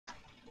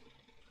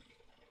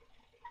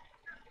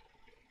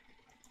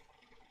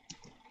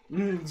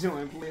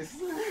Join, please.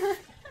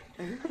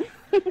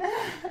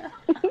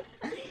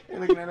 You're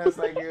looking at us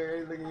like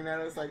you're looking at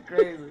us like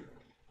crazy.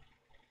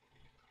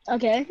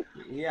 Okay.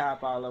 Yeah, high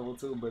power level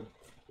 2, but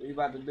we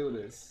about to do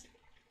this.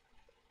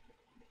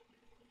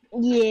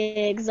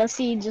 Yeah, cause I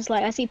see just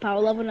like I see power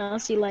level now. I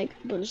see like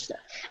a bunch of stuff.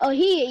 Oh,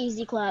 he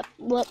easy clap.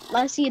 Well,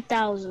 I see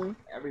 1,000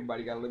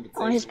 Everybody got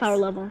on his power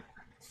limitations. level.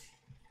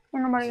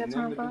 Ain't nobody got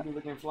time Janelle for do that. be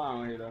looking fly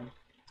on here though.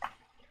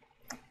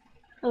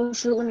 Oh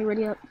shoot, let me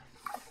ready up.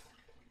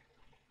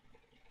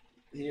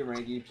 Here,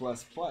 rank E++.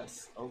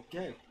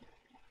 Okay.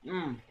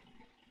 I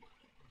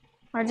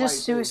Like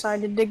just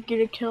suicided to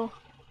get a kill.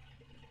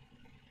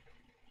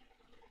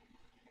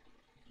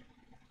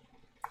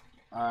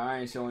 I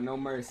ain't showing no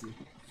mercy.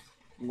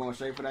 I'm going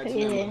straight for that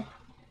Yeah. Janemba.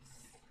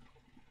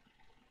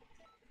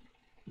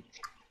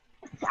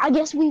 I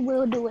guess we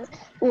will do it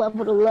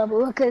level to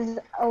level because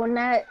on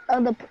the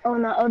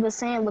other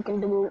sand looking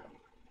dude,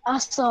 I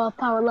saw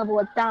power level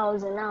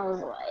 1,000. I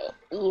was like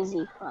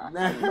easy clap.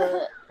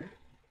 But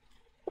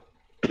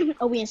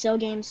oh, we in cell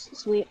games.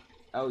 Sweet.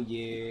 Oh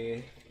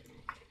yeah.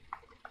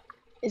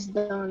 It's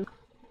done.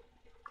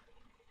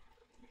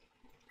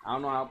 I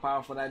don't know how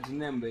powerful that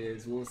Janemba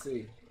is. We'll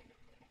see.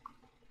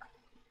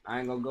 I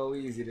ain't gonna go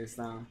easy this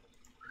time.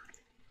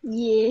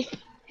 Yeah.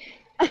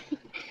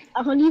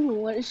 I don't even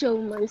want to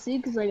show mercy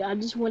because like I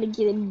just want to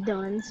get it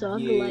done so I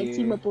can like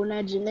team up on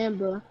that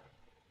Janemba.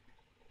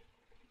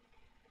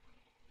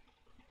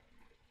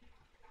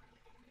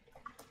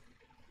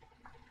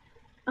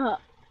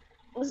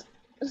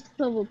 Let's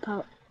level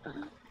power.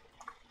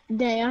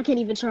 Dang, I can't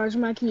even charge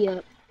my key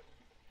up.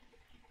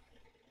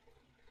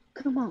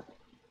 Come on.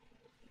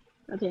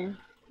 Okay.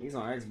 He's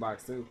on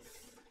Xbox too.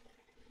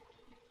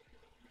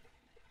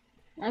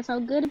 That's how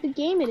good of a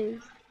game it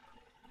is.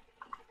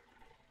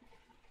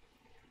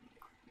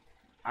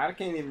 I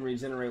can't even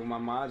regenerate with my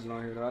module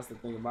on here though. That's the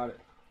thing about it.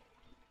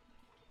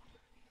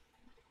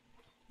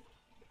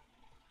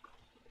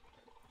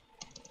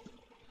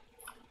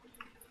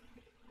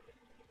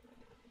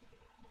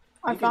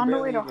 I found a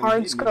way to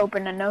hard scope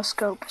in a no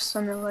scope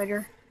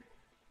simulator.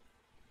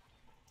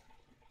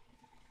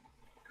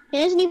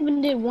 He hasn't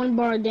even did 1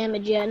 bar of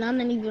damage yet, and I'm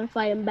not even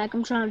fighting back.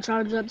 I'm trying to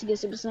charge up to get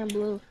 6%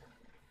 blue.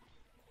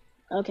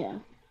 Okay.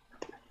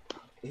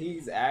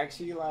 He's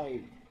actually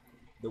like,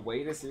 the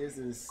way this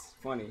is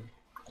funny.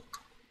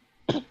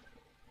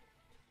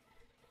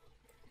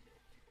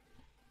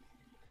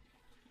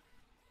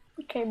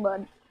 Okay,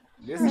 bud.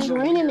 This I'm is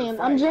draining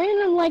him. I'm draining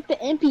him like the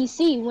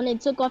NPC when they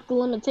took off the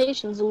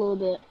limitations a little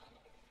bit.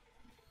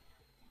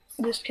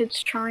 This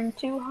kid's trying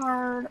too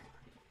hard.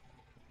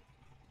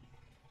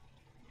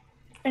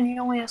 And he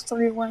only has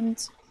 3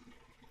 wins.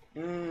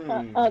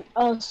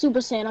 Oh, Super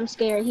Saiyan. I'm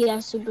scared. He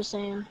has Super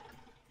Saiyan.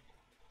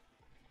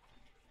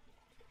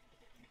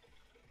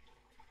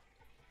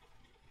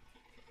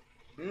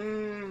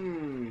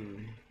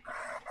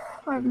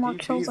 I have more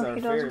kills than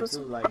he does, but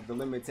too. Like the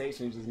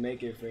limitations just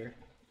make it fair.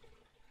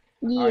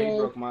 Yeah. Oh, he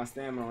broke my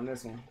stamina on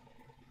this one.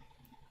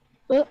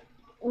 Oh, you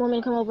want me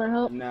to come over and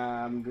help?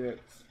 Nah, I'm good.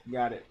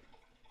 Got it.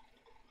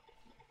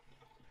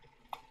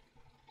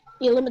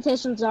 Yeah,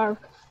 limitations are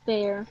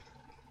fair.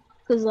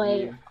 Cause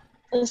like,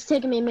 it's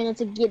taking me a minute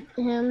to get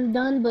him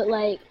done, but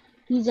like,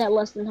 he's at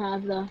less than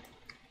half though.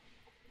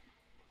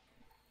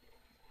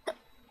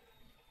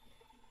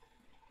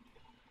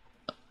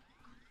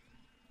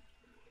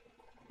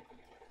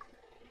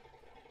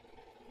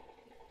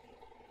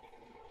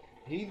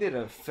 He did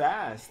a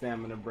fast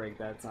stamina break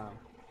that time.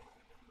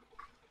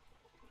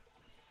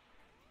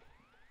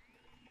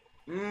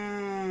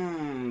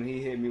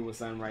 He hit me with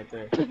something right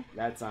there.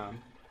 That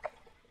time.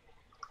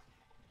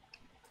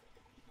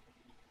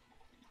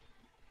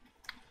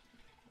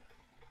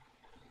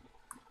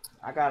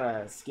 I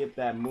gotta skip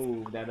that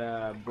move, that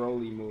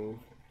Broly move.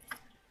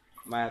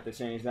 Might have to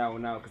change that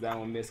one out because that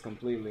one missed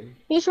completely.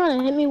 He's trying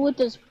to hit me with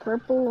this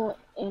purple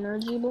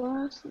energy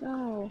blast?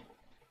 No.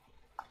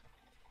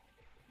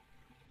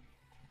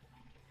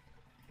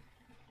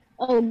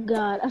 Oh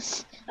god, I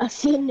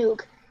see a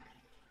nuke.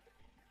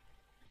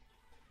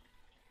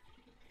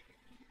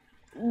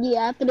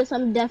 Yeah, after this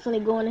I'm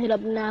definitely going to hit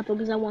up Napa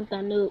because I want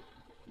that nuke.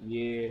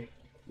 Yeah,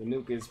 the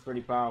nuke is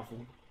pretty powerful.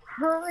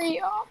 hurry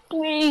up,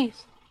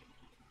 please.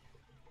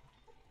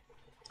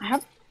 I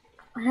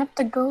have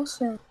to go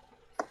soon.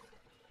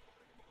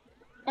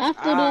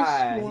 After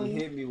this one. He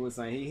hit me with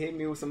something. He hit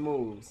me with some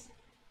moves.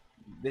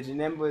 The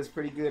Janemba is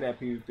pretty good at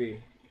PvP.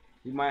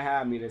 He might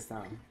have me this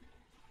time.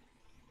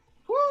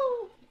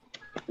 Woo!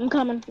 I'm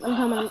coming.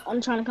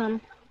 I'm trying to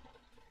come.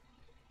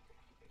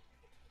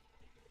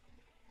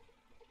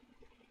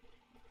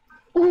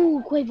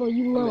 Ooh, Quavo,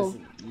 you low.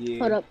 Yeah.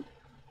 Hold up.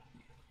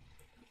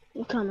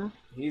 I'm coming.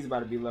 He's about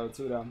to be low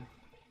too, though.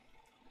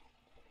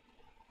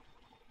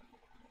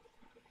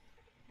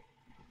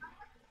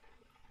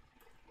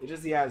 It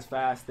just he has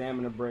fast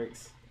stamina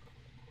breaks.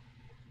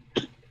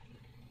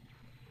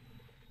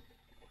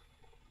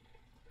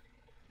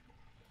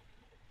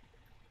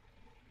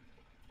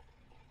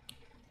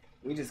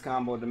 We just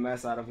comboed the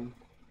mess out of him.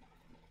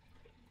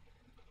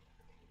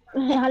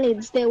 I need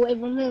to stay away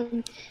from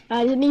him.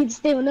 I just need to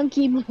stay on them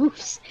key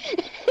moves.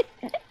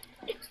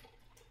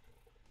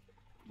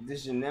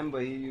 This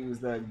Janemba, he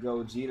used the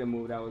Gogeta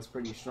move that was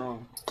pretty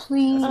strong.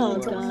 Please Oh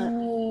That's what it was. god. join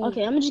me.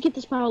 Okay, I'm gonna just get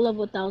this power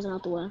level 1000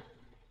 out the way.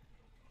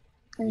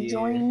 Yeah.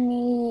 Join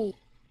me.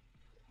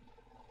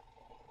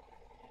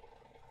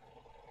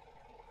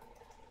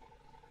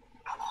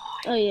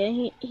 Oh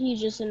yeah, he's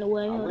just in the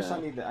way. I Hold wish up.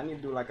 I need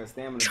to do like a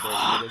stamina break,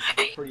 but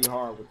it's pretty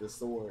hard with the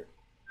sword.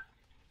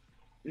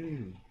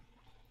 Mm.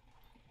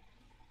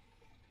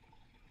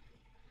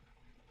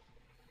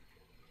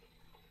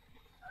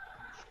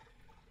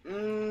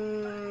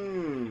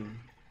 Mmm.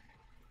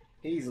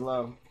 He's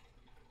low.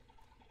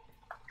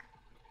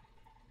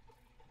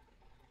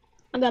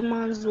 I got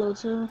mine's low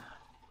too.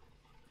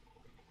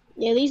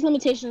 Yeah, these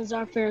limitations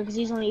are fair because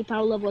he's only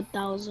power level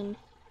 1000,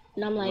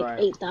 and I'm like Right.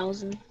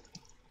 8000.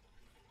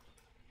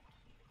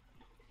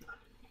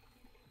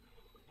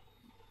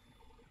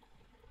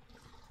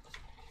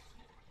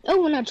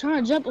 Oh, when I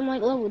charge up, I'm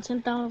like level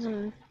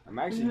 10,000. I'm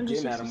actually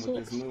getting at him with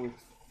this 166. move.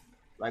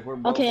 Like we're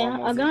both Okay, I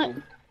almost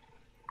equal.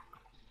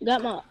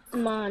 got my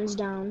mines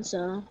down,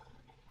 so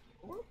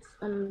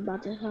I'm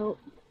about to help.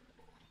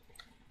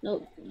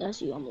 Nope,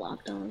 that's you. I'm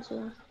locked on,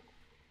 so.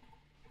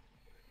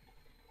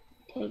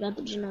 Okay, got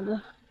the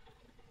Geneva.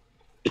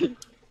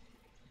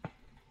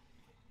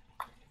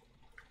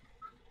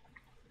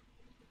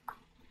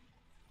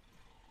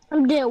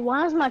 I'm dead.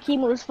 Why is my key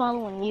moves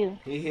following you?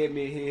 He hit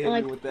me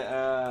Like- with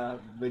the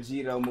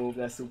Vegito move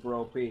that's super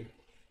OP.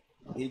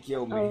 He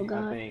killed me, Oh, I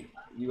God. think.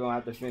 You gonna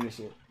have to finish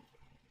it.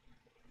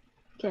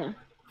 Okay.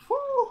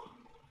 Woo!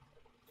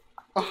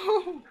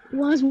 Oh,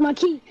 Why's my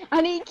key?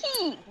 I need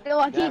key. No,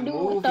 I that can't do it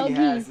move without he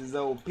key. has is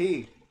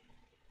OP.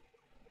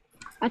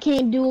 I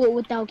can't do it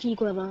without key,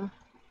 Quiver.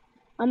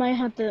 I might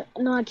have to.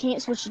 No, I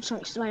can't switch to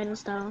Trunk Spider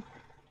style.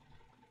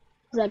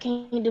 Cause I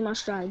can't do my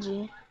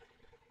strategy.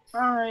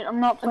 Alright, I'm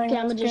not playing Okay,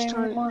 I'ma this just game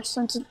try- anymore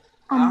since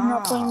I'm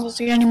not playing this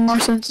game anymore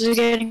since it's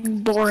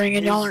getting boring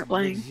and y'all aren't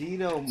playing.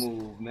 Vegito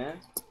move, man.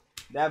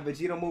 That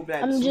Vegito move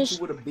that I'm shoots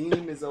just- you with a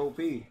beam is OP.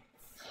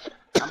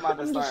 I'm about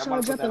to I'm start. just I'm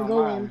about to charge put up that and on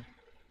go mine.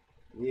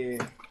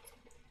 Yeah.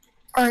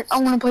 Alright,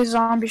 I'm gonna play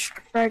Zombie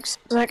Strikes.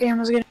 That game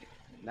is getting.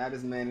 Now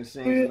this man is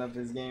changing up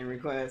his game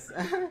request.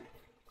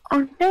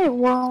 Okay,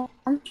 well,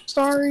 I'm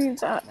sorry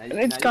that Now you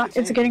can it's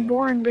change getting it.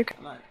 boring because.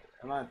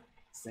 I'm not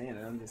saying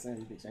it. I'm just saying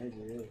you can change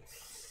it.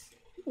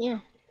 Yeah.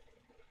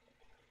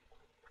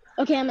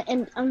 Okay,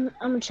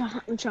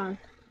 I'm trying.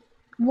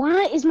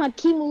 Why is my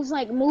key moves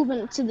like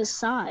moving to the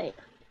side?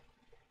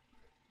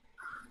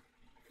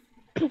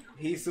 Yeah.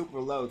 He's super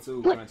low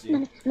too, What?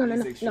 Crunchy.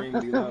 He's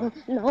extremely low.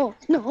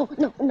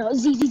 No.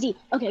 Z.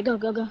 Okay,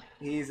 go.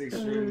 He's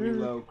extremely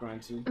low,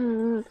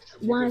 Crunchy.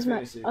 Why is my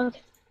finish it.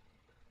 okay?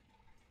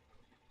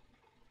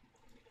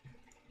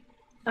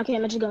 Okay,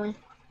 I'm just going.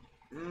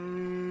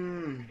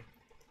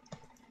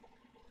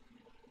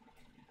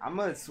 I'm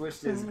gonna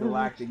switch this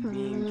Galactic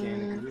Beam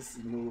Cannon because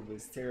this move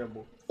is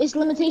terrible. It's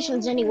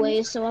limitations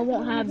anyway, so I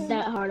won't have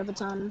that hard of a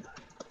time.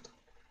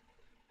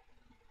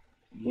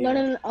 Yeah.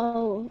 No.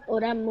 Oh,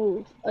 that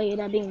move. Oh yeah,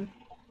 that beam.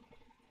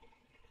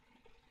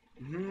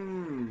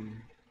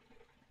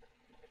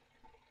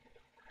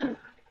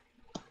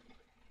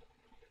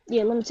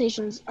 Yeah,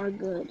 limitations are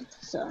good.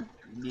 So.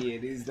 Yeah,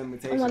 these Oh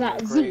limitations my are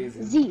God,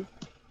 crazy. Z.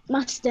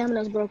 My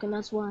stamina's broken.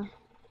 That's why.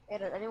 Hey,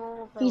 does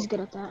anyone play He's good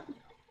at that.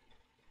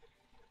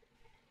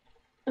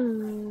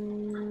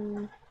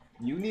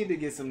 You need to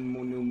get some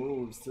more new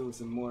moves too,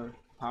 some more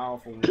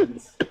powerful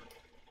ones.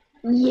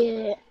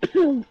 Yeah.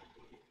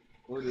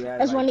 What do you have,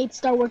 That's why I like- need to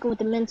start working with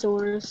the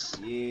mentors.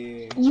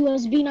 Yeah.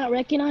 USB not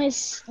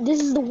recognized. This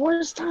is the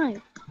worst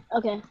time.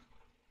 Okay.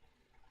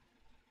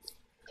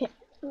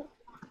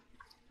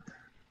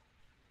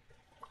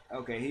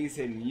 Okay, he's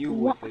hitting you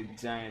What? with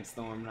the giant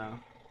storm now.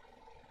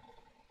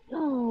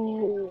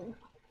 No.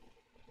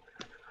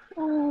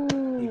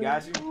 He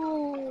got you?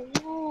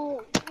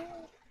 No.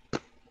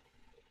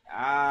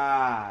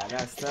 Ah,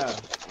 that's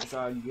tough. That's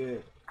all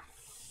good.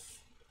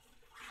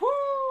 Woo!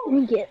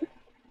 We get.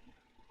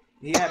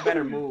 He had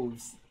better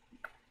moves.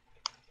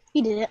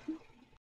 He did it.